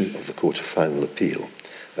position of the Court of Final Appeal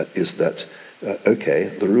is that, okay,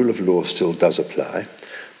 the rule of law still does apply,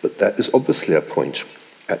 but that is obviously a point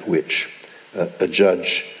at which a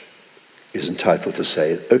judge is entitled to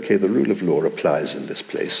say, okay, the rule of law applies in this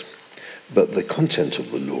place, but the content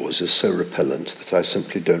of the laws is so repellent that I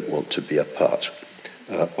simply don't want to be a part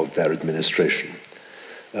of their administration.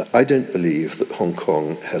 I don't believe that Hong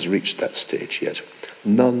Kong has reached that stage yet.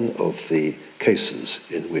 None of the cases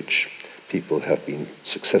in which people have been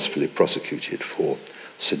successfully prosecuted for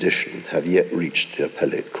sedition have yet reached the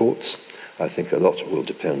appellate courts. I think a lot will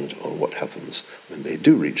depend on what happens when they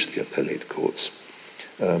do reach the appellate courts.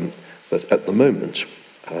 But at the moment,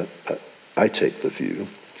 I take the view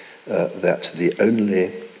that the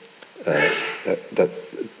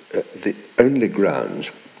only ground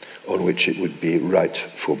on which it would be right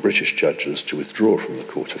for British judges to withdraw from the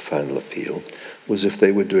Court of Final Appeal was if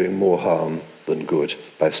they were doing more harm than good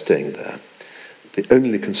by staying there. The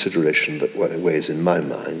only consideration that weighs in my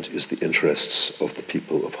mind is the interests of the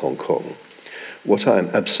people of Hong Kong. What I am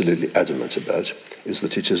absolutely adamant about is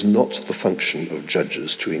that it is not the function of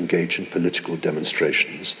judges to engage in political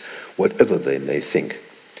demonstrations, whatever they may think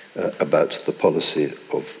about the policy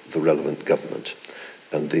of the relevant government.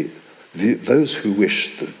 And those who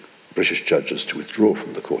wish the British judges to withdraw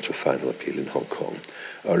from the Court of Final Appeal in Hong Kong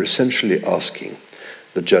are essentially asking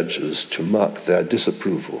the judges to mark their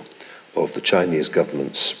disapproval of the Chinese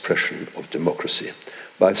government's suppression of democracy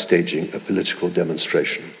by staging a political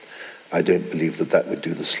demonstration. I don't believe that that would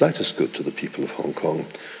do the slightest good to the people of Hong Kong,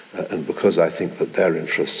 and because I think that their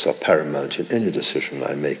interests are paramount in any decision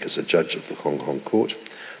I make as a judge of the Hong Kong court,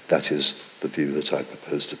 that is the view that I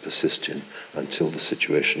propose to persist in until the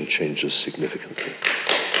situation changes significantly.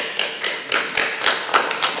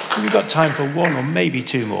 We've got time for one or maybe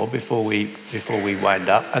two more before we wind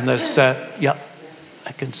up. And there's, yeah,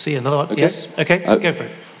 I can see another one. Okay. Yes, okay, go for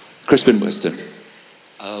it. Crispin Weston.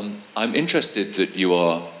 I'm interested that you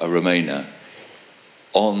are a Remainer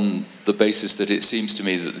on the basis that it seems to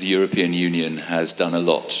me that the European Union has done a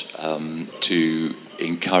lot to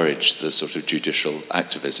encourage the sort of judicial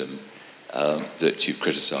activism that you've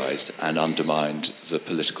criticised and undermined the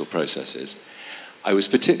political processes. I was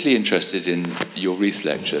particularly interested in your Reith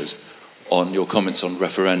lectures on your comments on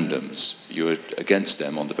referendums. You were against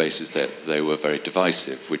them on the basis that they were very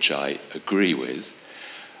divisive, which I agree with,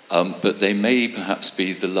 but they may perhaps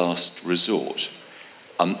be the last resort.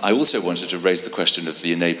 I also wanted to raise the question of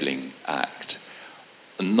the Enabling Act,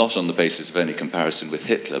 not on the basis of any comparison with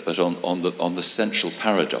Hitler, but on the central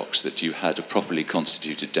paradox that you had a properly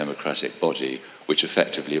constituted democratic body which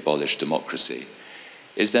effectively abolished democracy.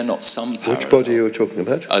 Is there not some parallel? Which body are you talking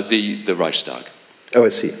about? The Reichstag. Oh, I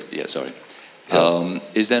see. Yeah, sorry. Yeah.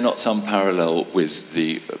 Is there not some parallel with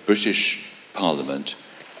the British Parliament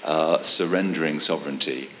surrendering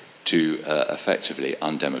sovereignty to effectively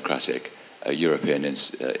undemocratic European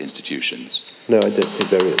institutions? No, I don't think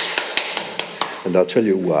there is. And I'll tell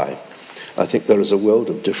you why. I think there is a world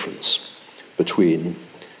of difference between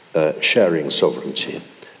sharing sovereignty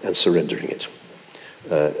and surrendering it.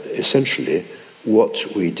 Essentially,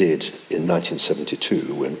 what we did in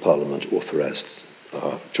 1972 when Parliament authorised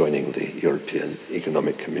joining the European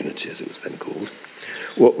Economic Community, as it was then called,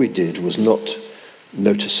 what we did was not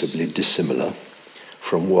noticeably dissimilar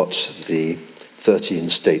from what the 13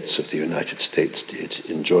 states of the United States did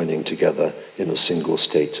in joining together in a single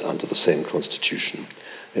state under the same constitution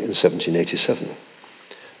in 1787.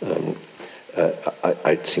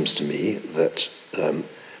 It seems to me that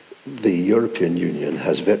the European Union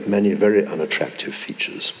has many very unattractive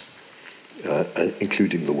features,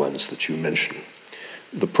 including the ones that you mention.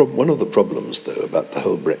 One of the problems, though, about the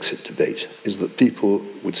whole Brexit debate is that people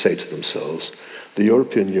would say to themselves, the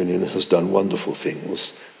European Union has done wonderful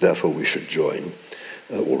things, therefore we should join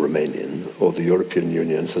or remain in, or the European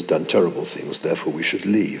Union has done terrible things, therefore we should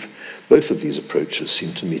leave. Both of these approaches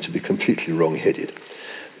seem to me to be completely wrong-headed,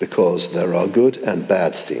 because there are good and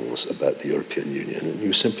bad things about the European Union, and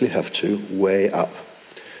you simply have to weigh up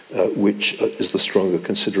which is the stronger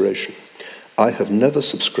consideration. I have never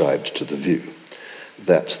subscribed to the view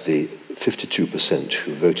that the 52%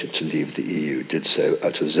 who voted to leave the EU did so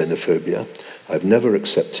out of xenophobia. I've never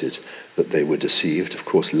accepted that they were deceived. Of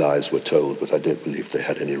course, lies were told, but I don't believe they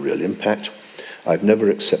had any real impact. I've never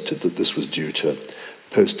accepted that this was due to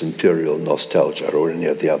post-imperial nostalgia or any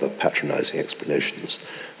of the other patronizing explanations.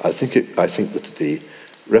 I think that the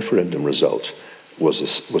referendum result was a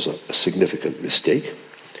significant mistake,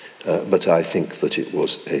 but I think that it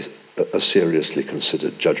was a seriously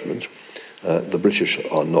considered judgment. The British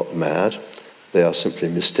are not mad. They are simply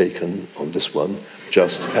mistaken on this one,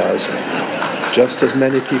 just as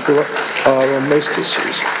many people are on most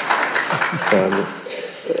issues.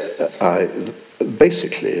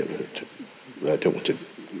 Basically, I don't want to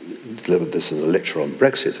deliver this in a lecture on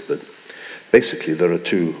Brexit, but basically there are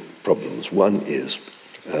two problems. One is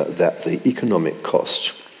that the economic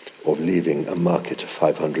cost of leaving a market of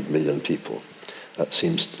 500 million people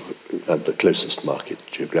seems, the closest market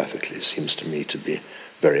geographically, seems to me to be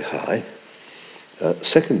very high.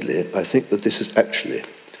 Secondly, I think that this is actually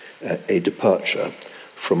a departure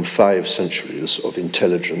from 5 centuries of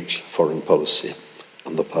intelligent foreign policy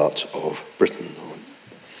on the part of Britain.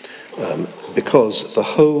 Because the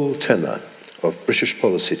whole tenor of British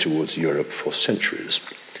policy towards Europe for centuries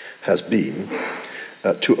has been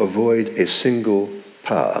to avoid a single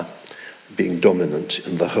power being dominant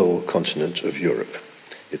in the whole continent of Europe.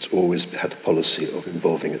 It's always had a policy of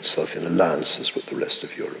involving itself in alliances with the rest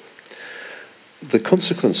of Europe. The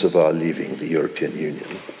consequence of our leaving the European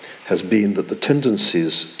Union has been that the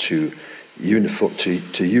tendencies to union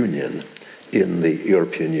in the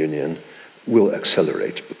European Union will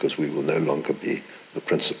accelerate because we will no longer be the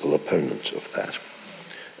principal opponent of that.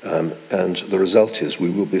 And the result is we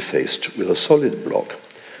will be faced with a solid block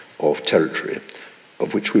of territory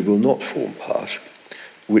of which we will not form part,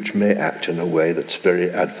 which may act in a way that's very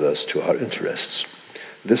adverse to our interests.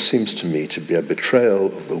 This seems to me to be a betrayal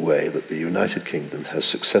of the way that the United Kingdom has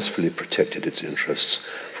successfully protected its interests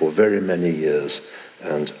for very many years,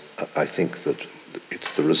 and I think that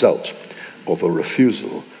it's the result of a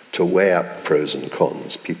refusal to weigh up pros and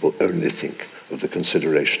cons. People only think of the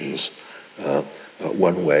considerations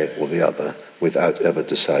one way or the other without ever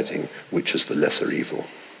deciding which is the lesser evil.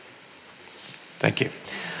 Thank you.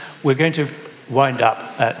 We're going to wind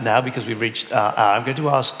up now because we've reached our hour. I'm going to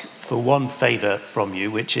ask for one favour from you,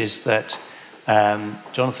 which is that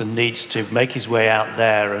Jonathan needs to make his way out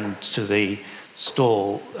there and to the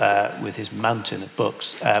stall with his mountain of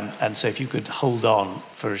books. And so if you could hold on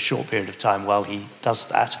for a short period of time while he does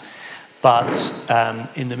that. But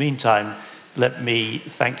in the meantime, let me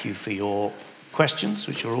thank you for your questions,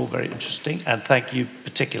 which are all very interesting, and thank you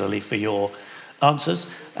particularly for your answers.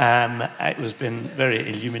 It has been very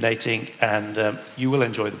illuminating, and you will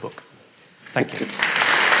enjoy the book. Thank you.